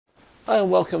Hi and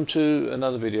welcome to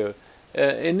another video.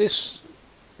 In this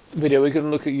video we're going to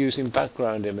look at using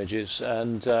background images,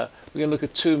 and we're going to look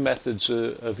at two methods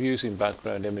of using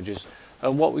background images.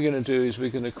 And what we're going to do is we're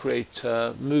going to create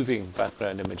moving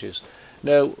background images.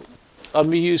 Now I'll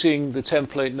be using the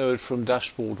template node from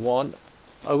Dashboard 1.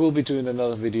 I will be doing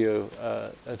another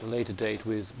video at a later date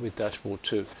with Dashboard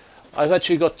 2. I've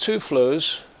actually got two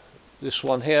flows, this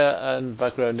one here and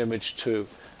background image 2,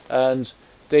 and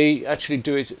they actually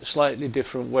do it slightly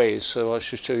different ways, so I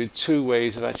should show you two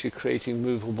ways of actually creating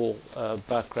movable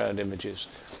background images.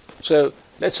 So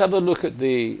let's have a look at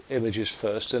the images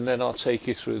first, and then I'll take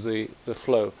you through the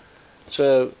flow.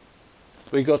 So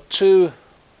we got two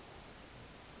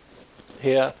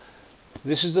here.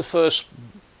 This is the first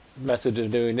method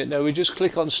of doing it. Now we just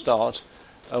click on start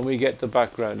and we get the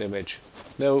background image.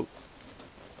 Now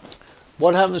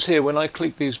what happens here when I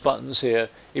click these buttons here,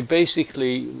 it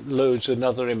basically loads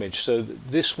another image. So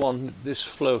this one, this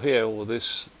flow here, or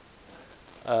this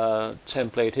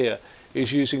template here,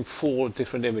 is using 4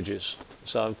 different images.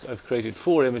 So I've created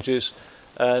 4 images,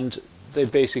 and they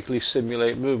basically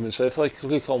simulate movement. So if I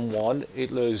click on 1, it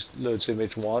loads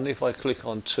image 1. If I click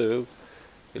on 2,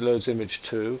 it loads image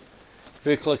 2. If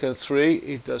we click on 3,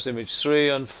 it does image 3,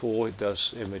 and 4, it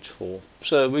does image 4.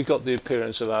 So we've got the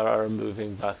appearance of our arrow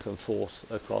moving back and forth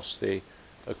across the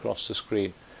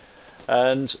screen.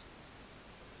 And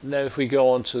now if we go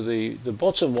on to the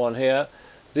bottom one here,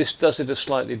 this does it a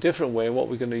slightly different way. What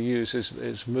we're going to use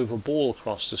is move a ball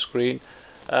across the screen,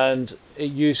 and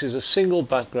it uses a single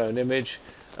background image,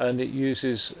 and it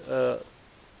uses the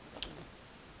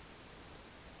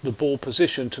ball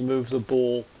position to move the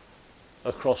ball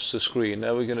across the screen.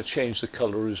 Now we're going to change the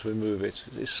color as we move it.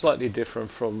 It's slightly different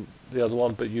from the other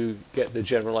one, but you get the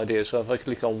general idea. So if I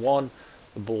click on 1,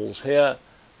 the ball's here.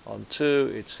 On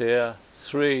 2, it's here.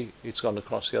 3, it's gone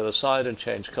across the other side and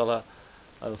changed color.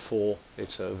 And 4,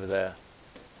 it's over there.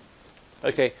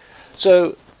 Okay,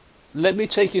 so let me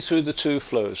take you through the two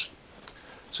flows.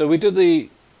 So we did the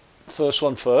first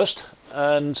one first,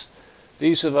 and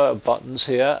these are our buttons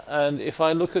here. And if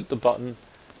I look at the button,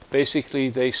 basically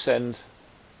they send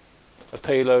a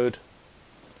payload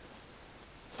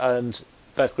and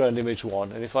background image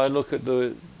 1, and if I look at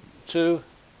the 2,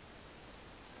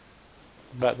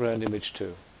 background image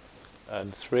 2,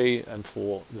 and 3 and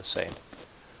 4 the same.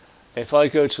 If I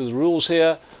go to the rules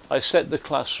here, I set the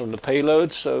class from the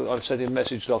payload, so I'm setting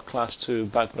message.class to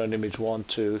background image 1,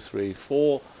 2, 3,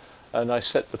 4, and I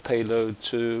set the payload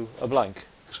to a blank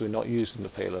because we're not using the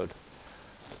payload.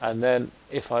 And then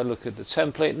if I look at the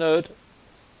template node,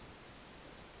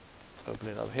 open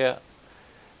it up here,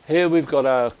 here we've got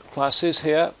our classes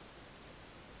here.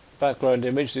 Background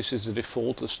image, this is the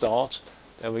default to start.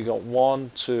 Then we got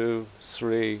 1, 2,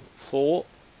 3, 4,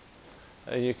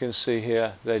 and you can see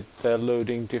here they're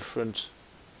loading different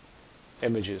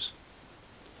images.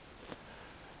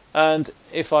 And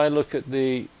if I look at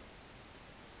the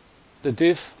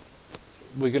div,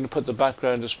 we're going to put the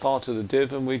background as part of the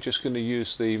div, and we're just going to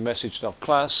use the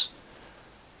message.class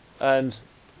and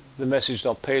the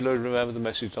message.payload. Remember, the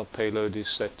message.payload is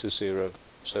set to 0.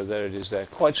 So there it is there.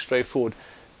 Quite straightforward.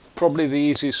 Probably the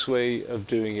easiest way of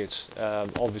doing it.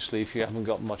 Obviously, if you haven't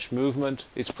got much movement,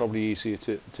 it's probably easier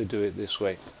to do it this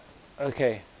way.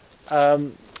 Okay.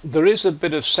 There is a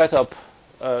bit of setup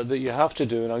that you have to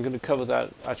do, and I'm going to cover that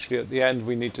actually at the end.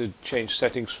 We need to change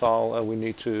settings file, and we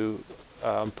need to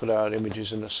put our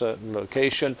images in a certain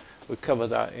location. We'll cover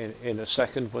that in a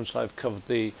second once I've covered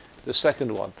the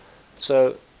second one.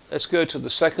 So let's go to the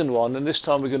second one, and this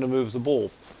time we're going to move the ball.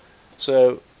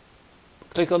 So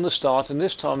click on the start, and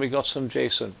this time we got some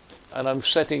JSON, and I'm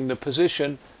setting the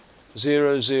position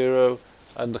 0, 0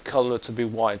 and the color to be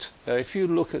white. Now if you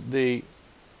look at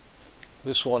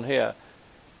this one here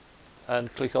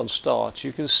and click on start,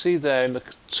 you can see there in the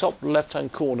top left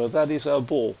hand corner that is our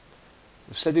ball.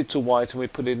 We set it to white and we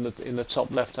put it in the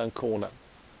top left hand corner.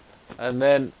 And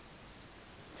then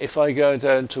if I go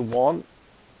down to 1,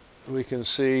 we can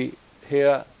see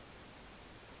here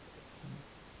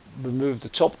we move the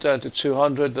top down to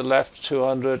 200, the left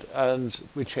 200, and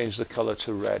we change the color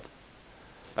to red.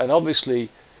 And obviously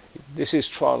this is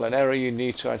trial and error. You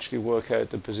need to actually work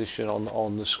out the position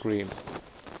on the screen.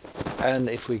 And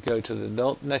if we go to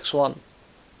the next one,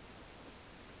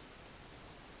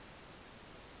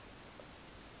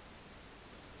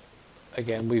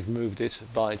 again we've moved it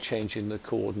by changing the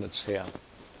coordinates here.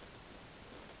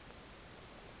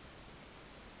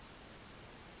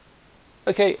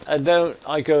 Okay, and then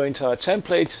I go into our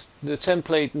template. The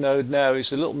template node now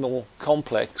is a little more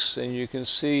complex, and you can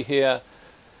see here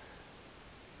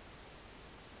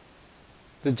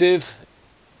the div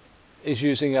is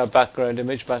using our background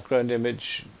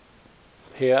image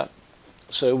here.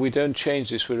 So we don't change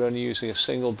this, we're only using a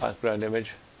single background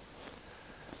image.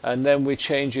 And then we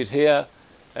change it here,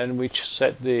 and we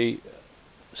set the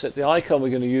icon we're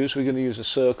going to use. We're going to use a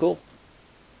circle,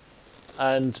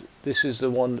 and this is the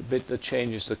one bit that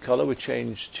changes the color. We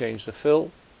change the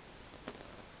fill,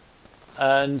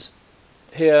 and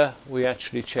here we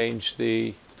actually change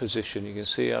the position. You can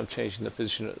see I'm changing the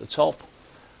position at the top,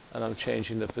 and I'm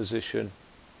changing the position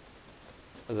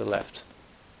at the left.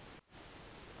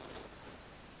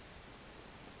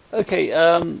 Okay,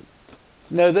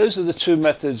 now those are the two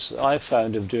methods I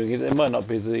found of doing it. They might not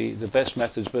be the best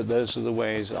methods, but those are the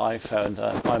ways I found.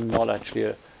 I'm not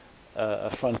actually a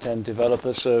front-end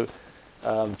developer, so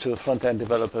to a front-end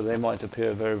developer they might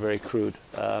appear very, very crude.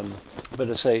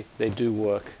 But I say they do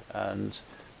work, and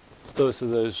both of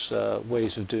those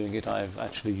ways of doing it I've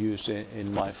actually used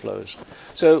in my flows.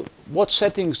 So what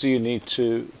settings do you need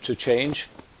to change?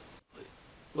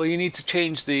 Well, you need to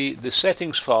change the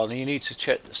settings file, and you need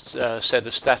to set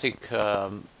a static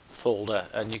folder.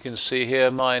 And you can see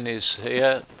here mine is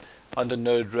here under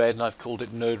Node-RED, and I've called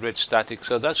it Node-RED static.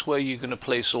 So that's where you're going to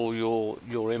place all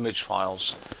your image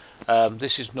files.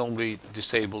 This is normally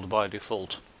disabled by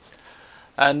default.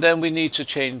 And then we need to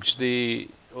change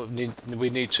we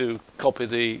need to copy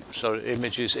the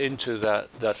images into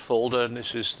that folder, and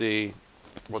this is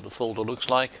what the folder looks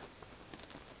like.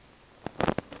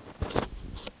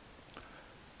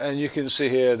 And you can see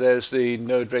here there's the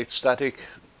Node-RED static,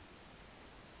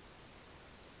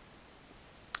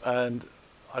 and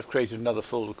I've created another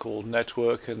folder called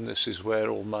network, and this is where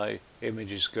all my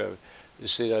images go. You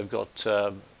see I've got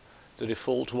the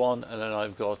default one, and then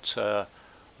I've got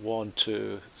 1,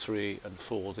 2, 3 and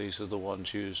 4. These are the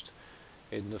ones used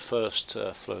in the first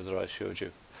flow that I showed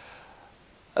you.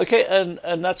 Okay,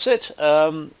 and that's it.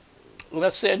 Well,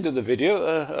 that's the end of the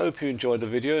video. I hope you enjoyed the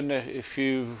video, and if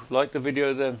you like the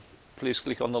video, then please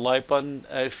click on the like button.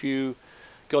 If you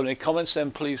got any comments, then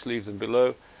please leave them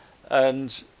below,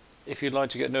 and if you'd like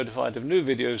to get notified of new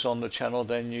videos on the channel,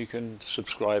 then you can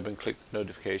subscribe and click the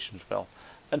notifications bell.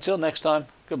 Until next time,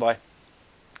 goodbye.